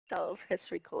I'll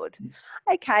press record.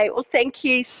 Okay, well, thank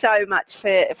you so much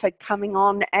for coming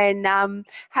on and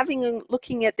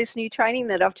looking at this new training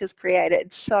that I've just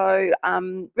created. So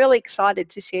I'm really excited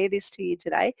to share this to you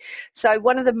today. So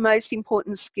one of the most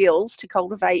important skills to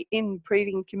cultivate in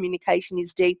improving communication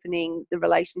is deepening the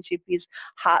relationship is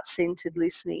heart-centered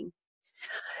listening.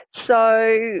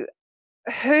 So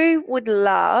who would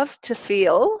love to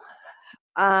feel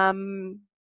Who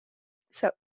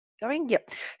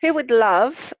would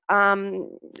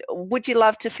would you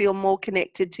love to feel more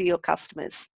connected to your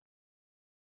customers?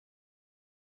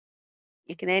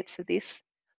 You can answer this.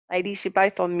 Ladies, you're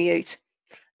both on mute.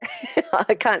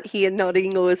 I can't hear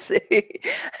nodding or see.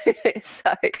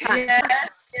 So,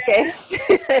 yes.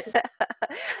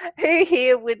 Who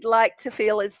here would like to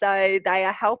feel as though they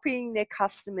are helping their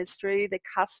customers through the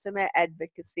customer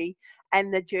advocacy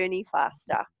and the journey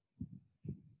faster?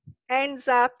 Hands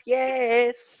up,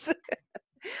 yes.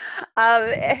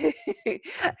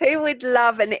 Who would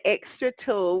love an extra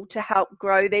tool to help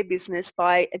grow their business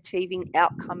by achieving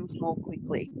outcomes more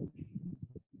quickly?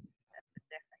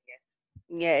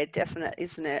 Yeah, definite,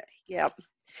 isn't it? Yeah.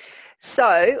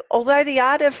 So, although the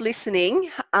art of listening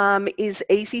is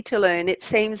easy to learn, it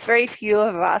seems very few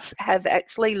of us have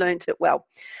actually learnt it well.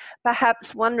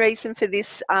 Perhaps one reason for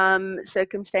this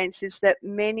circumstance is that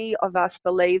many of us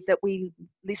believe that we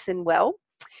listen well,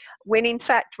 when in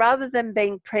fact, rather than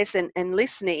being present and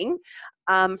listening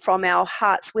from our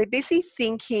hearts, we're busy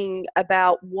thinking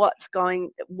about what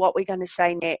we're going to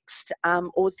say next,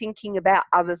 or thinking about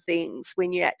other things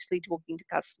when you're actually talking to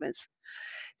customers.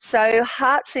 So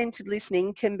heart-centered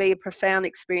listening can be a profound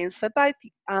experience for both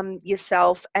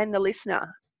yourself and the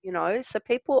listener. So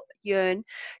people yearn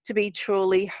to be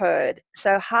truly heard.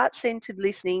 So heart-centered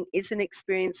listening is an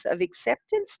experience of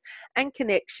acceptance and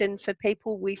connection for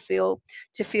people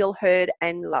to feel heard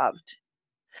and loved.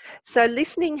 So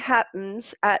listening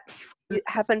happens at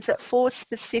 4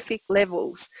 specific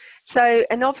levels. So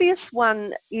an obvious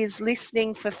one is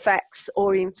listening for facts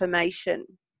or information.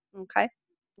 Okay.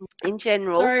 In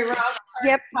general. Sorry, Rob.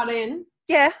 Sorry to cut in.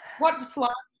 Yeah. What slide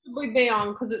should we be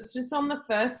on? Because it's just on the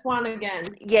first one again.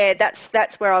 Yeah,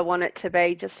 that's where I want it to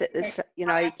be. Just at this,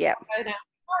 yeah.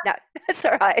 No, that's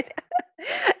all right.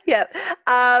 Yeah.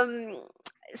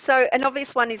 So an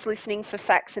obvious one is listening for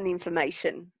facts and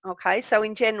information. Okay. So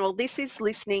in general, this is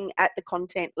listening at the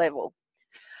content level.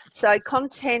 So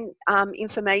content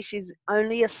information is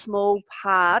only a small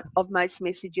part of most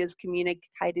messages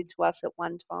communicated to us at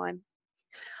one time.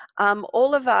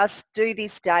 All of us do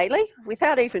this daily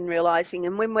without even realising,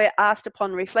 and when we're asked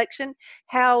upon reflection,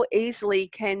 how easily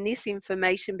can this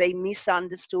information be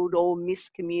misunderstood or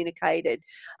miscommunicated?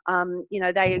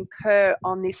 They occur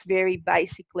on this very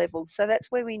basic level. So that's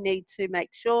where we need to make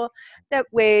sure that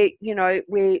we're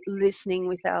listening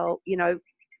with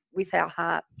our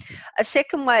heart. A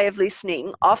second way of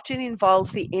listening often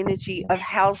involves the energy of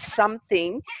how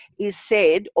something is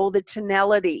said or the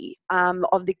tonality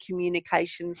of the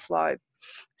communication flow.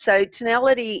 So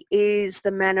tonality is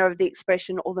the manner of the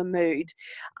expression or the mood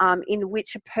in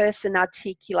which a person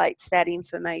articulates that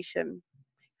information.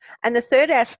 And the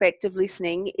third aspect of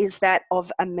listening is that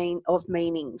of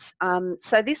meanings.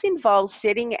 So this involves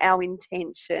setting our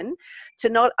intention to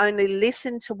not only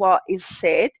listen to what is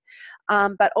said,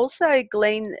 but also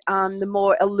glean the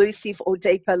more elusive or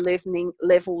deeper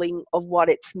leveling of what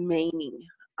it's meaning.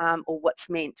 Or what's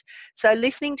meant. So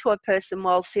listening to a person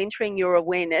while centering your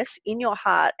awareness in your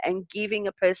heart and giving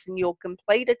a person your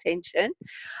complete attention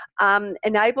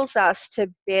enables us to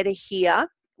better hear.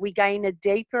 We gain a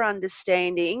deeper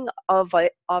understanding of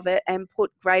it and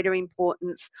put greater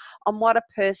importance on what a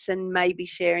person may be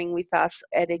sharing with us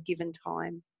at a given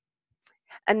time.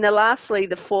 And lastly,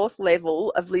 the fourth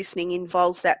level of listening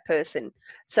involves that person.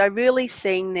 So really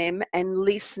seeing them and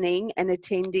listening and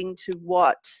attending to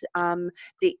what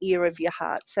the ear of your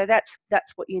heart. So that's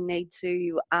what you need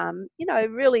to,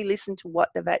 really listen to what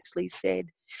they've actually said.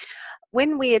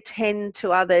 When we attend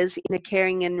to others in a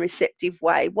caring and receptive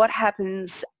way, what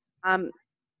happens?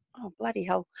 Oh, bloody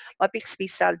hell, my Bixby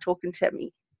started talking to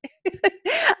me.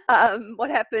 What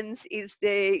happens is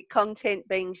the content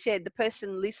being shared, the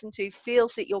person listened to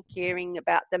feels that you're caring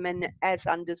about them and has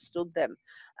understood them,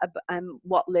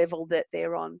 what level that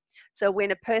they're on. So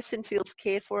when a person feels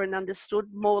cared for and understood,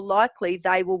 more likely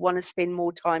they will want to spend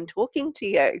more time talking to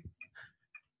you.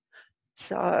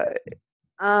 So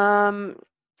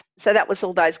that was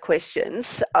all those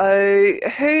questions.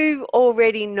 Who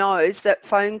already knows that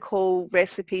phone call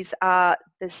recipes are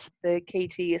the key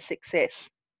to your success?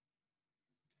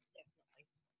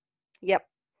 Yep.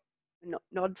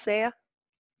 Nods there.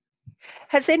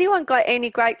 Has anyone got any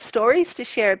great stories to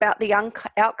share about the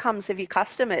outcomes of your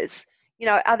customers? You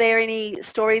know, are there any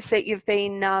stories that you've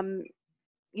been,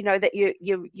 you know, that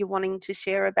you're wanting to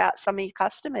share about some of your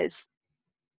customers?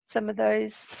 Some of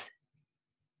those,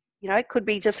 you know, it could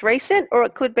be just recent or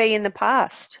it could be in the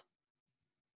past.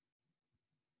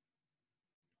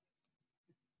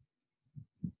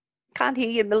 Can't hear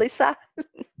you, Melissa.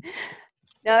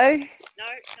 No? No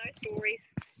stories.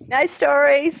 No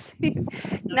stories.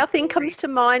 Nothing stories. comes to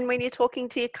mind when you're talking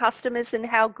to your customers and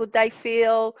how good they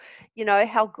feel, you know,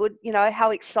 how good, you know,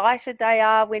 how excited they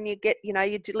are when you get, you know,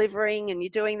 you're delivering and you're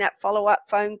doing that follow-up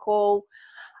phone call,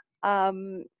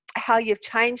 how you've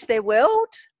changed their world.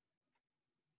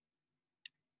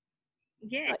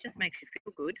 Yeah, it just makes you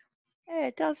feel good. Yeah,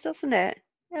 it does, doesn't it?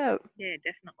 Yeah. Yeah,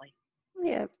 definitely.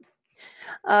 Yeah.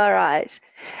 All right.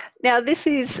 Now this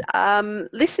is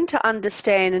listen to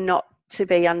understand and not to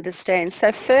be understand.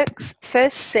 So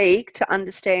first seek to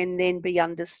understand, then be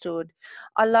understood.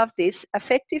 I love this.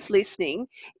 Effective listening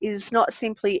is not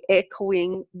simply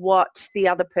echoing what the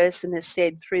other person has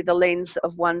said through the lens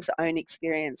of one's own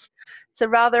experience. So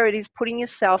rather it is putting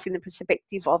yourself in the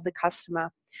perspective of the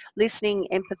customer, listening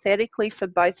empathetically for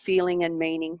both feeling and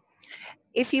meaning.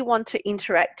 If you want to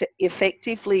interact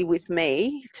effectively with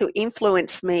me, to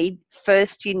influence me,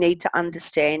 first you need to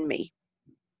understand me.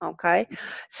 Okay,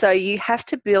 so you have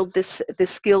to build the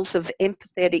skills of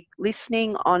empathetic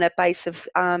listening on a base of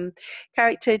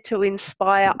character to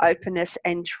inspire openness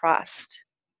and trust.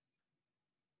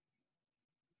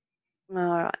 All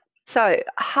right. So,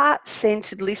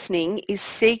 heart-centered listening is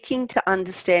seeking to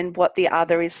understand what the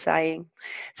other is saying.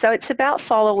 So it's about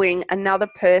following another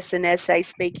person as they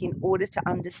speak in order to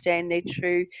understand their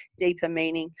true, deeper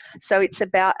meaning. So it's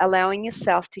about allowing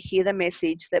yourself to hear the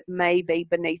message that may be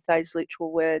beneath those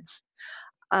literal words.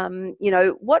 You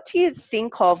know, what do you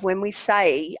think of when we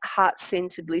say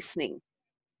heart-centered listening?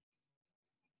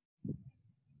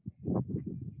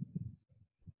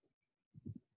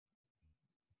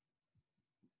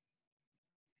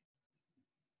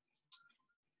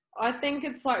 I think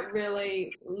it's like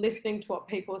really listening to what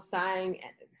people are saying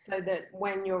so that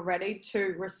when you're ready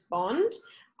to respond,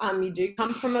 you do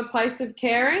come from a place of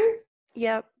caring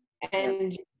Yep.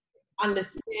 and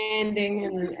understanding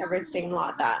and everything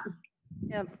like that.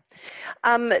 Yep.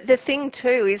 The thing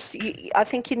too is I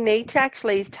think you need to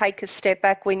actually take a step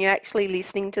back when you're actually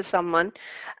listening to someone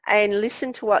and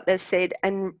listen to what they've said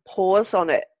and pause on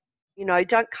it. You know,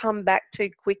 don't come back too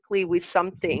quickly with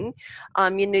something.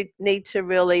 You need to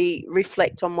really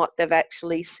reflect on what they've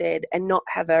actually said and not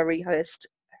have a rehearsed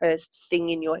thing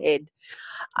in your head.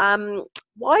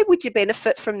 Why would you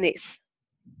benefit from this?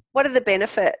 What are the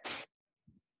benefits?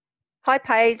 Hi,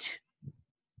 Paige.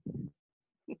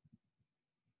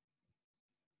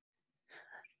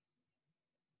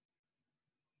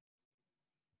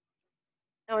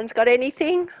 No one's got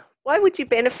anything? Why would you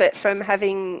benefit from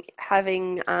having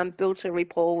built a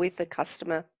rapport with a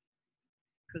customer?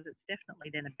 Because it's definitely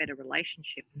then a better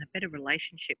relationship, and the better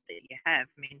relationship that you have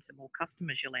means the more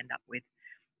customers you'll end up with,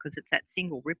 because it's that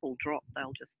single ripple drop.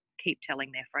 They'll just keep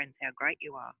telling their friends how great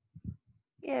you are.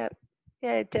 Yeah.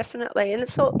 Yeah, definitely. And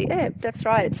it's all, yeah, that's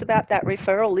right. It's about that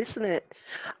referral, isn't it?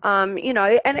 You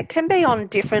know, and it can be on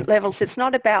different levels. It's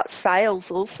not about sales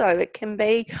also. It can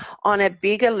be on a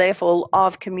bigger level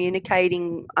of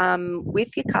communicating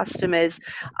with your customers,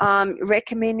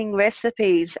 recommending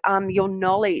recipes, your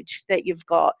knowledge that you've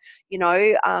got. You know,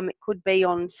 it could be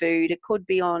on food, it could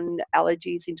be on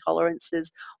allergies,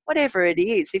 intolerances, whatever it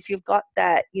is. If you've got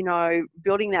that, you know,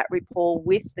 building that rapport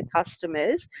with the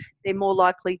customers, they're more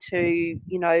likely to,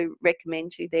 you know,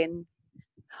 recommend you then.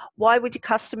 Why would your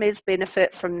customers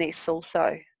benefit from this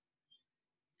also?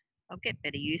 They'll get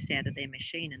better use out of their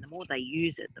machine, and the more they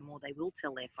use it, the more they will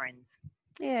tell their friends.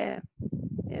 Yeah,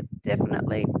 yeah,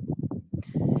 definitely.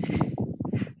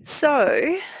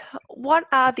 So, what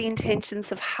are the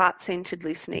intentions of heart-centered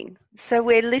listening? So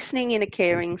we're listening in a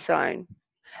caring zone,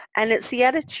 and it's the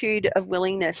attitude of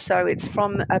willingness. So it's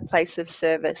from a place of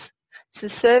service. So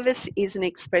service is an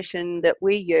expression that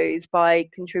we use by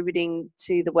contributing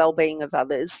to the well-being of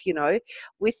others, you know,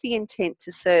 with the intent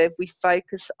to serve. We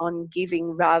focus on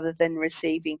giving rather than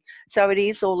receiving. So it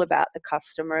is all about the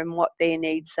customer and what their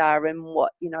needs are and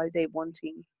what, you know, they're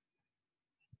wanting.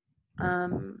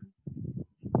 All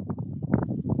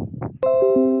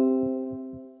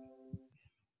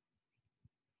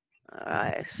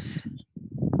right.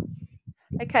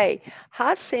 Okay,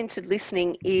 heart-centered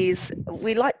listening is,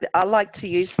 I like to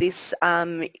use this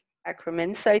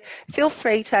acronym. So feel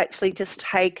free to actually just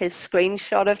take a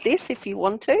screenshot of this if you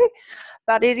want to.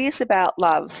 but it is about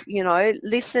love, you know,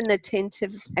 listen,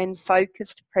 attentive and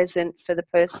focused, present for the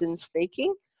person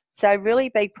speaking. So really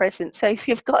be present. So if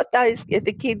you've got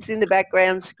the kids in the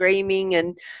background screaming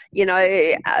and,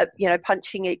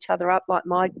 punching each other up like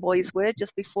my boys were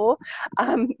just before,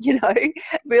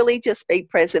 really just be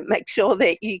present. Make sure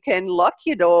that you can lock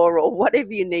your door or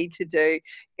whatever you need to do.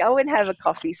 Go and have a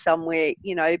coffee somewhere,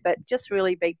 but just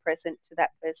really be present to that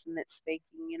person that's speaking,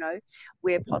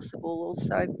 where possible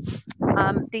also.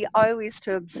 The O is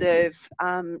to observe,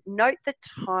 note the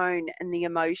tone and the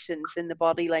emotions and the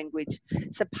body language.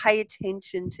 So pay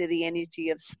attention to the energy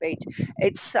of speech.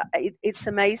 It's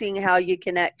amazing how you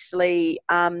can actually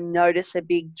notice a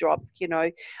big drop,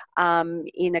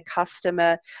 in a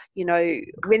customer,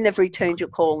 when they've returned your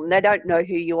call and they don't know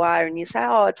who you are, and you say,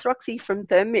 "Oh, it's Roxxie from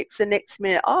Thermix." The next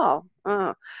minute, oh.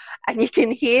 And you can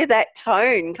hear that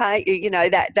tone, can't you?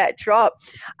 That drop.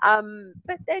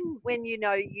 But then when you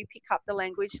pick up the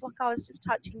language, like, I was just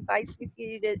touching base with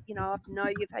you to, I know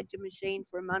you've had your machine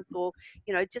for a month, or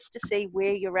just to see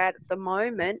where you're at the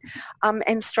moment,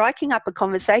 and striking up a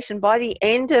conversation. By the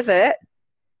end of it,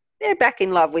 they're back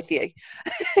in love with you.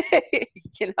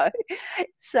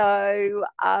 So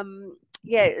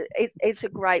it's a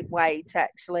great way to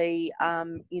actually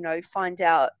find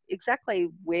out exactly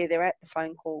where they're at, the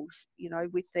phone calls,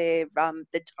 with their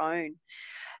the tone.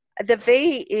 The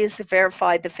V is to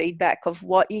verify the feedback of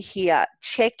what you hear.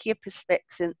 Check your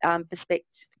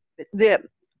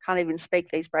can't even speak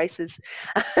these braces.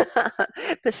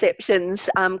 Perceptions.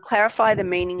 Clarify the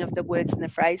meaning of the words and the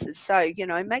phrases. So,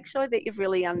 make sure that you've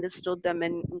really understood them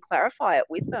and clarify it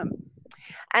with them.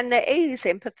 And the E is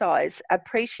empathise.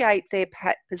 Appreciate their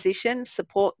position,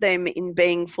 support them in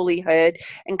being fully heard,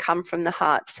 and come from the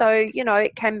heart. So,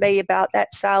 it can be about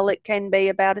that sale, it can be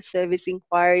about a service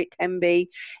inquiry, it can be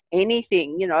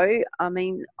anything, I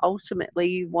mean, ultimately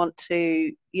you want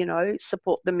to,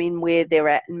 support them in where they're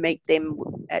at and meet them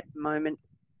at the moment.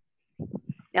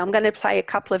 Now I'm going to play a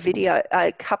couple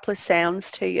of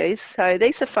sounds to you. So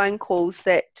these are phone calls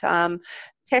that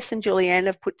Tess and Julianne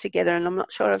have put together, and I'm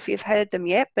not sure if you've heard them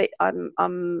yet, but I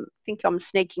think I'm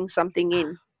sneaking something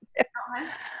in.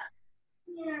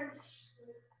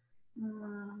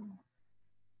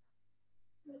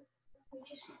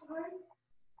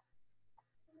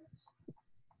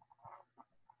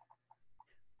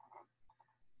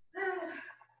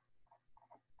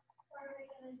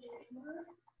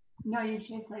 No, you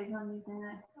should play on using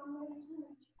that.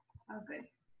 Oh, good.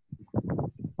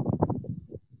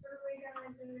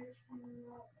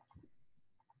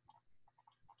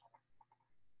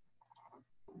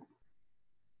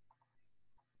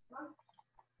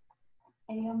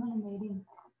 Hey, I'm in a meeting.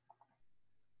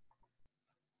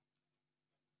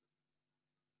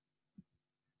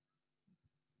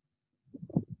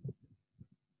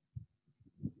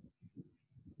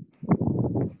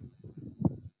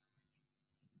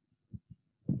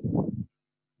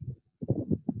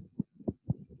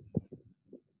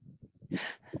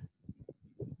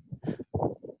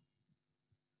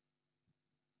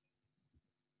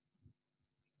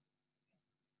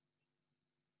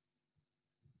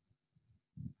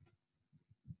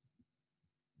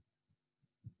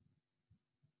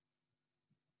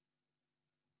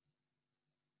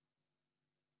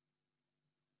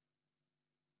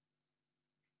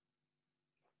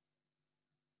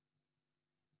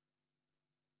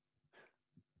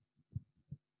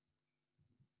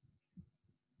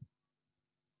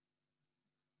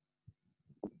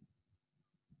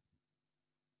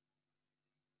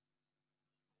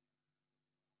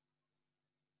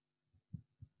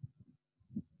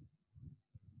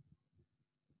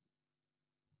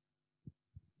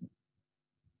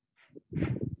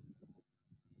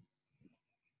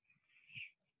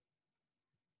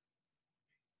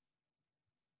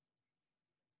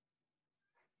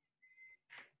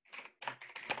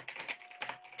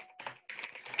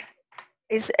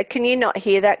 Can you not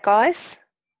hear that, guys?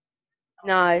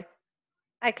 No.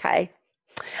 Okay.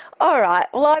 All right.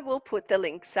 Well, I will put the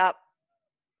links up.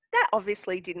 That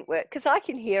obviously didn't work because I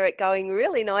can hear it going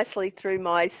really nicely through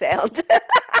my sound.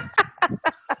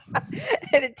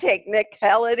 And a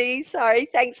technicality. Sorry.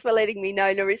 Thanks for letting me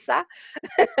know, Narissa.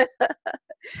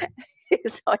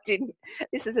 Yes, I didn't.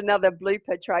 This is another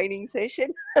blooper training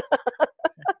session.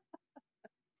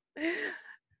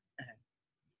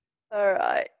 All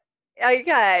right.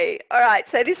 Okay. All right.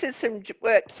 So this is some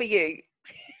work for you.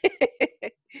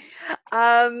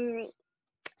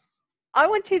 I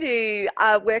want you to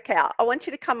work out. I want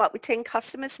you to come up with 10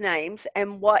 customers' names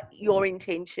and what your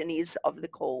intention is of the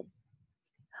call.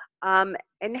 And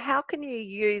how can you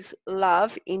use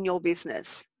love in your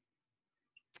business?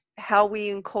 how we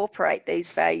incorporate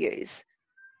these values.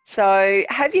 So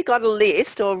have you got a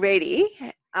list already?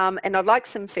 And I'd like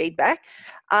some feedback.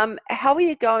 How are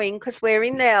you going? Because we're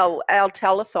in our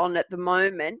telethon at the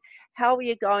moment. How are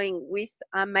you going with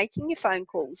making your phone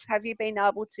calls? Have you been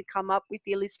able to come up with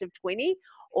your list of 20,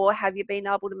 or have you been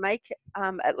able to make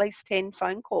at least 10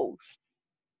 phone calls?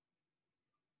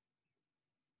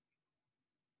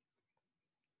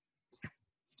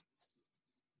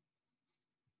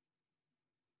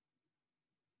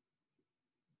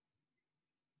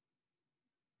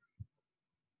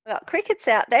 Well, cricket's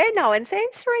out there. No one's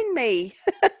answering me.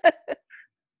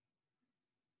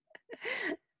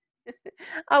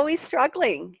 Are we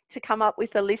struggling to come up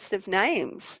with a list of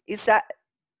names? Is that...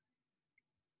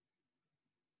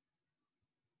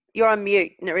 You're on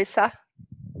mute, Narissa.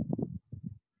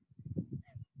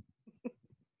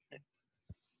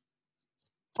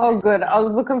 Oh, good. I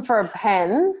was looking for a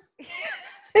pen.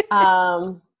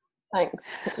 Thanks.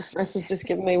 Marissa's just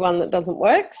given me one that doesn't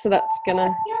work, so that's gonna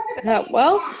help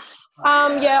well.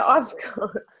 Yeah, I've got...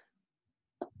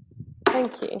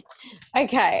 Thank you.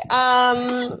 Okay.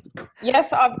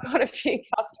 Yes, I've got a few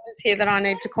customers here that I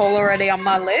need to call already on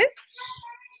my list.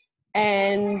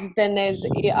 And then there's,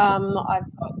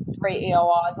 I've got 3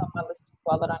 EOIs on my list as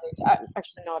well that I need to,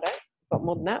 actually no, I don't. I've got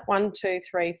more than that. 1, 2,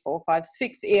 3, 4, 5,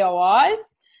 6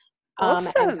 EOIs.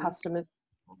 Awesome. And customers.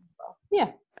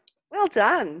 Yeah. Well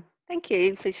done. Thank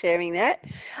you for sharing that.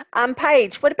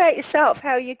 Paige, what about yourself?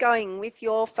 How are you going with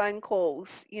your phone calls,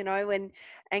 you know,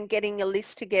 and getting a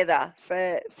list together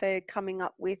for coming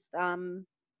up with some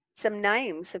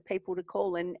names of people to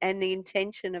call and the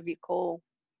intention of your call?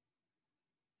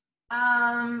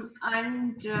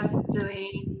 I'm just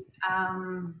doing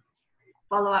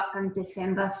follow-up from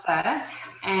December 1st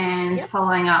and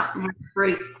following up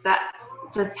recruits that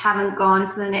just haven't gone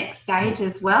to the next stage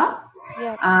as well.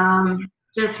 Yeah.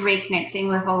 Just reconnecting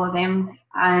with all of them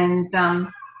and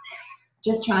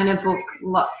just trying to book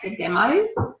lots of demos.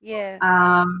 Yeah.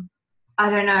 I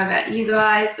don't know about you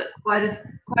guys, but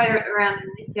quite around in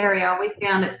this area, we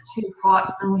found it too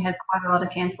hot and we had quite a lot of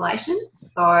cancellations.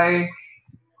 So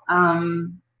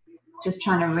just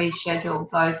trying to reschedule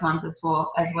those ones as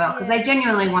well, because they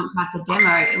genuinely want like a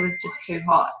demo. It was just too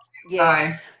hot.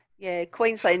 Yeah. So. Yeah,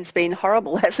 Queensland's been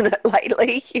horrible, hasn't it,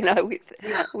 lately, you know,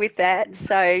 with that.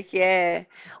 So, yeah.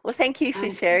 Well, thank you for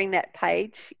sharing that,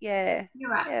 Paige. Yeah. You're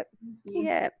right.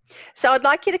 Yeah. So I'd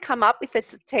like you to come up with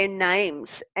this 10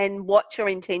 names and what's your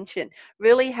intention.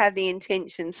 Really have the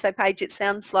intention. So, Paige, it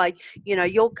sounds like, you know,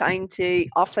 you're going to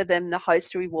offer them the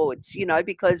host rewards, you know,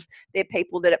 because they're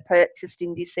people that are purchased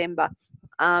in December,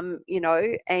 you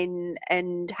know,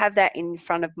 and have that in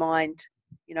front of mind,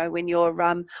 you know, when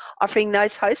you're offering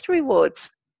those host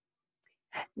rewards.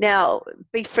 Now,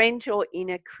 befriend your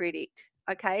inner critic.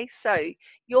 Okay, so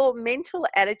your mental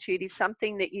attitude is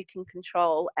something that you can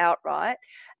control outright,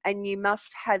 and you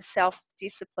must have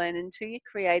self-discipline until you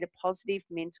create a positive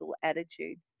mental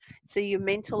attitude. So your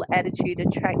mental attitude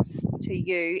attracts to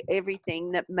you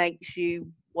everything that makes you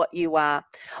what you are.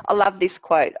 I love this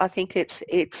quote. I think it's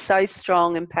so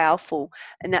strong and powerful,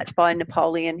 and that's by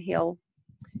Napoleon Hill.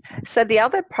 So the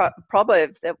other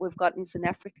proverb that we've got is an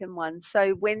African one.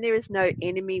 So when there is no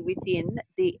enemy within,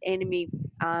 the enemy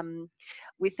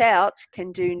without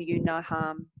can do you no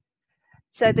harm.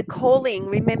 So the calling,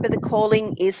 remember, the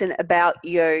calling isn't about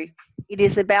you. It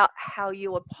is about how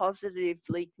you are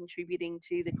positively contributing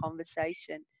to the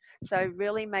conversation. So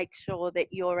really make sure that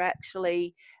you're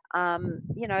actually,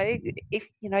 you know, if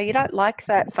you know you don't like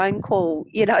that phone call,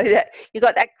 you know, that you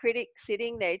got that critic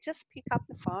sitting there, just pick up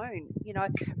the phone. You know,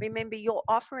 remember, you're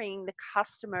offering the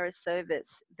customer a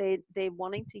service. They're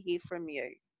wanting to hear from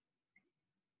you.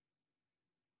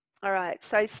 All right,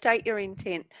 so state your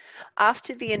intent.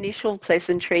 After the initial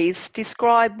pleasantries,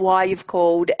 describe why you've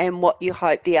called and what you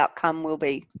hope the outcome will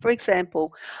be. For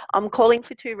example, I'm calling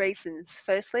for 2 reasons.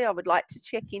 Firstly, I would like to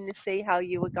check in to see how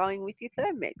you are going with your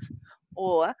Thermomix,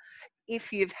 or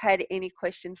if you've had any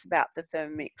questions about the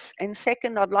Thermomix. And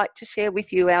second, I'd like to share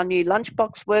with you our new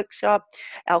lunchbox workshop,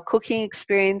 our cooking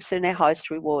experience, and our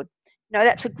host reward. No,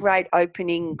 that's a great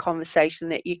opening conversation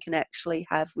that you can actually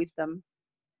have with them.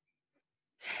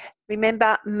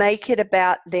 Remember, make it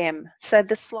about them. So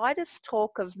the slightest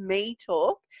talk of me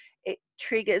talk, it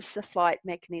triggers the flight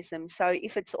mechanism. So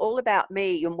if it's all about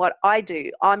me and what I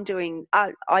do, I'm doing,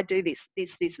 I do this,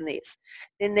 and this,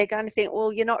 then they're going to think,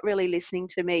 well, you're not really listening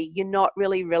to me. You're not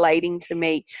really relating to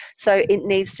me. So it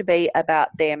needs to be about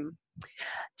them.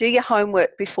 Do your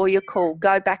homework before your call.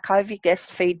 Go back over your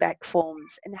guest feedback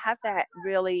forms and have that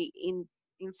really in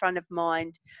front of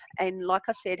mind. And like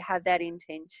I said, have that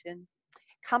intention.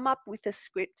 come up with a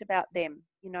script about them,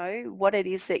 you know, what it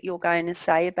is that you're going to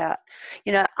say about,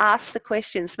 you know, ask the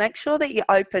questions. Make sure that you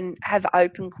have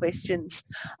open questions.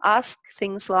 Ask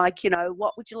things like, you know,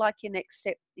 what would you like your next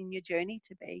step in your journey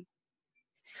to be?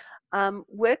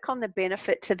 Work on the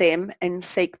benefit to them and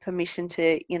seek permission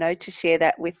to, you know, to share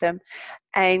that with them.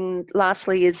 And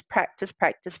lastly is practice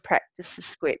the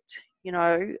script. You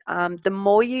know, the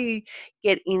more you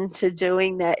get into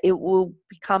doing that, it will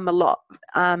become a lot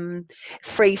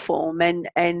free form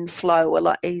and flow a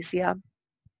lot easier.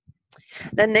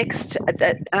 The next,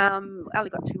 I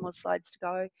only got 2 more slides to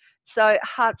go. So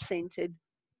heart-centered.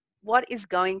 What is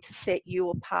going to set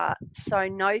you apart? So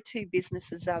no two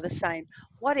businesses are the same.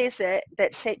 What is it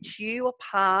that sets you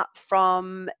apart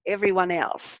from everyone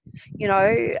else? You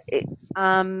know,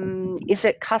 is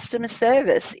it customer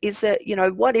service? Is it, you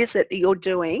know, what is it that you're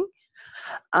doing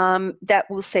that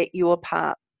will set you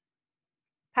apart?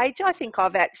 Paige, I think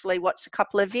I've actually watched a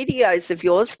couple of videos of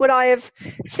yours. Would I have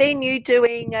seen you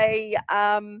doing a,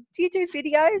 do you do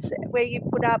videos where you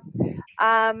put up,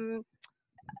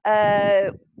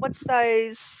 what's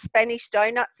those Spanish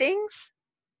donut things?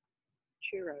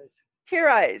 Churros.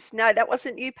 Churros. No, that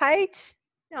wasn't you, Paige?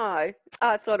 No,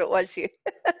 I thought it was you.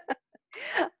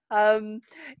 So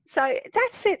that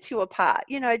sets you apart,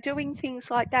 you know, doing things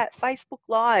like that, Facebook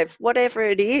Live, whatever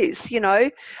it is, you know,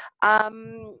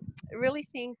 really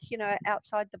think, you know,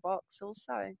 outside the box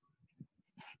also.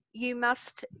 You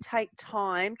must take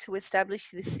time to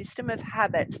establish the system of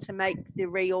habits to make the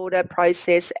reorder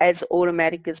process as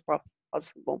automatic as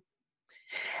possible.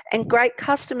 And great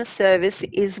customer service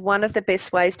is one of the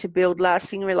best ways to build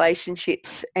lasting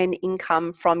relationships and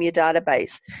income from your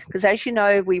database. Because as you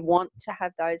know, we want to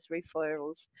have those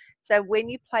referrals. So when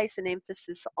you place an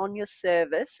emphasis on your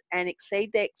service and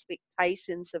exceed the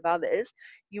expectations of others,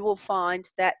 you will find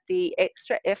that the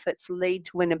extra efforts lead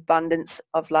to an abundance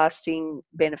of lasting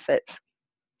benefits.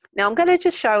 Now I'm going to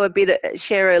just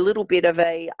share a little bit of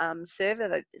a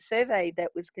survey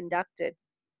that was conducted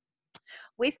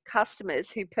with customers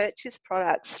who purchase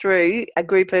products through a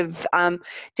group of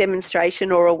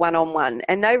demonstration or a one-on-one,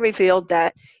 and they revealed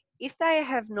that if they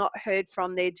have not heard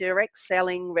from their direct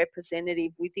selling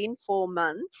representative within 4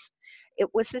 months, it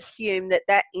was assumed that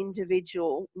that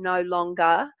individual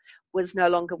was no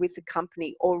longer with the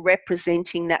company or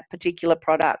representing that particular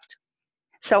product.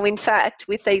 So in fact,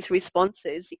 with these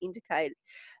responses indicated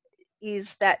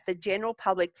is that the general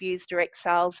public views direct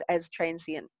sales as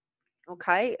transient.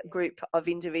 Okay, a group of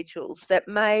individuals that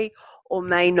may or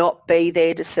may not be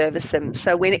there to service them.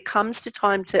 So when it comes to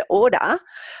time to order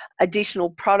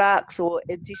additional products or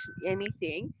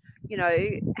anything, you know,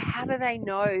 how do they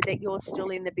know that you're still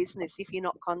in the business if you're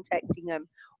not contacting them?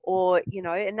 Or, you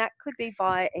know, and that could be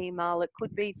via email, it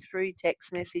could be through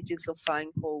text messages or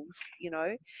phone calls, you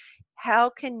know.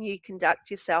 How can you conduct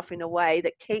yourself in a way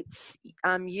that keeps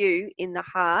you in the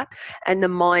heart and the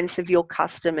minds of your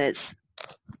customers?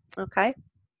 Okay.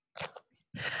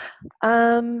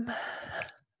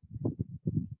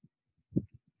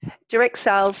 Direct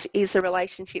sales is a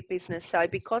relationship business. So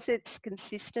because it's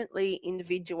consistently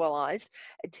individualized,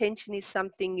 attention is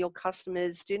something your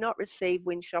customers do not receive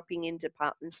when shopping in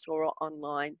department store or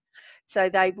online. So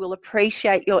they will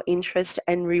appreciate your interest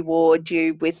and reward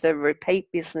you with the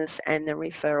repeat business and the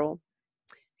referral.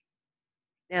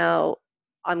 Now,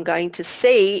 I'm going to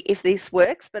see if this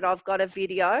works, but I've got a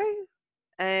video.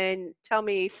 And tell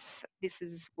me if this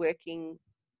is working,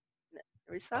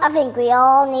 Marissa. I think we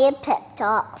all need a pep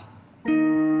talk.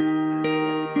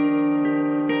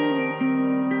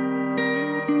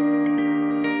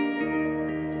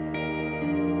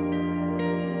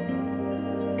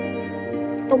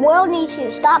 The world needs you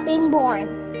to stop being boring.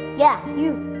 Yeah,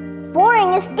 you.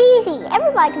 Boring is easy.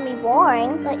 Everybody can be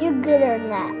boring, but you're gooder than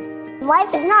that.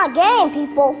 Life is not a game,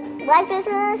 people. Life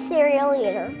isn't a cereal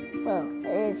either. Well,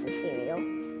 it is a cereal.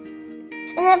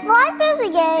 And if life is a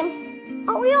game,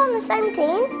 aren't we all on the same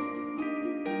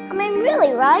team? I mean,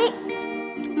 really, right?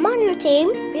 I'm on your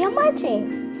team, be on my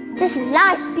team. This is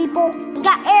life, people. You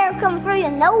got air coming through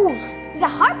your nose. You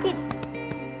got heartbeat.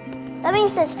 That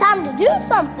means it's time to do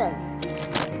something.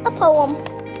 A poem.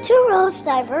 2 roads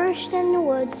diverged in the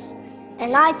woods,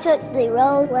 and I took the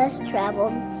road less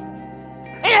traveled.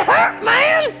 It hurt,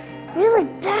 man! Really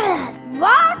bad.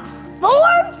 Rocks,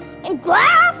 thorns, and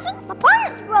glass. My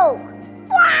pants broke.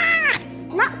 Wah!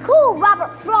 Not cool,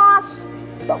 Robert Frost.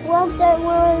 But what if there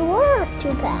really were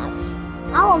 2 paths?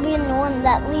 I want to be the one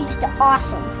that leads to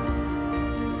awesome.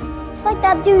 It's like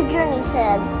that dude Journey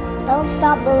said, don't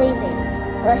stop believing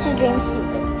unless you dream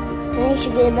stupid. Then you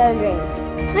should get a better dream.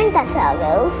 I think that's how it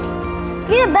goes.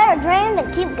 Get a better dream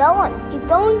and keep going. Keep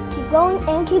going,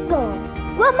 and keep going.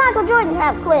 Will Michael Jordan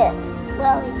have quit?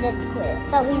 Well, he did quit.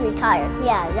 No, he retired.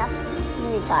 Yeah,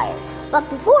 he retired. But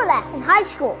before that, in high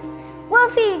school, what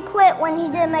if he quit when he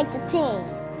didn't make the team?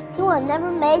 He would have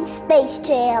never made Space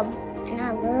Jam. And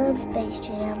I love Space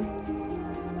Jam.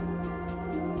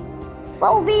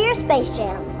 What will be your Space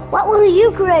Jam? What will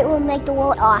you create will make the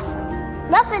world awesome?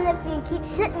 Nothing if you keep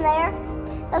sitting there.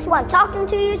 That's why I'm talking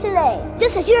to you today.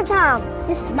 This is your time.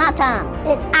 This is my time.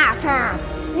 It's our time.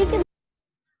 We can.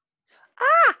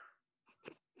 Ah!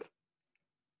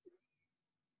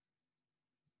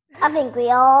 I think we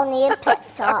all need a pep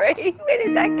talk. Sorry, where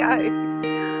did that go?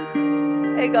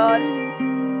 Hang on.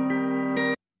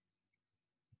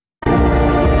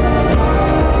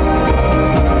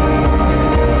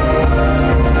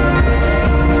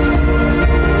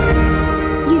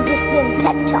 You've just been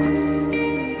pep talked.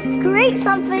 Create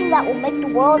something that will make the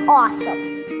world awesome.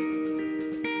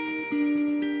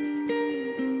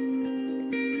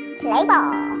 Play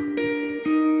ball.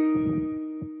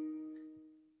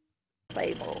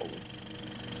 Play ball.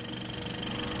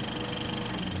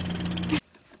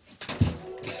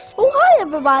 Oh, hi,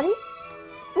 everybody.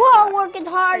 We're all working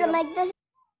hard to make this.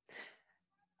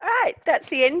 All right, that's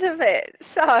the end of it.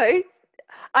 So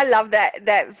I love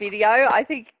that video. I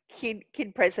think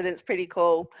kid president's pretty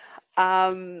cool.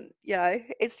 You know,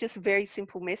 it's just a very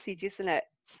simple message, isn't it?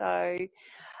 So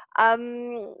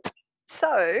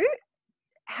so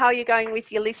how are you going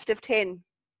with your list of 10?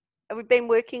 Have we been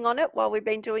working on it while we've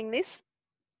been doing this?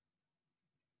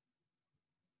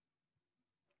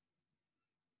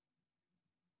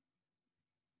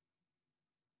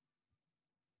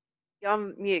 You're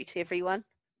on mute, everyone.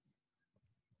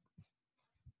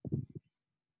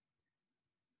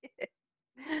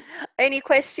 Any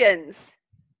questions?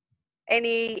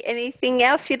 Anything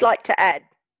else you'd like to add?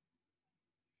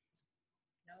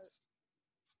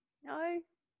 No?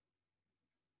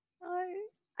 No?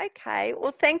 Okay.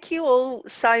 Well, thank you all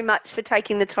so much for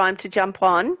taking the time to jump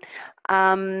on.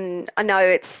 I know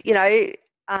it's, you know,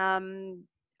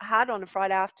 hard on a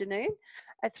Friday afternoon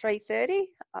at 3:30.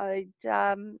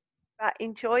 But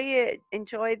enjoy it.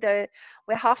 Enjoy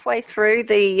we're halfway through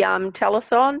the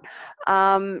telethon.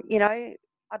 You know,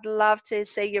 I'd love to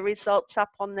see your results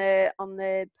up on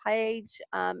the page,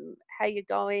 how you're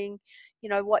going, you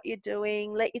know, what you're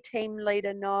doing. Let your team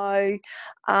leader know.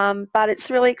 But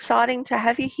it's really exciting to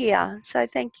have you here. So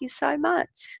thank you so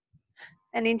much,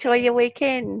 and enjoy your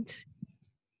weekend.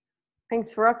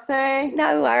 Thanks, Roxy.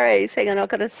 No worries. Hang on, I've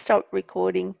got to stop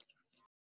recording.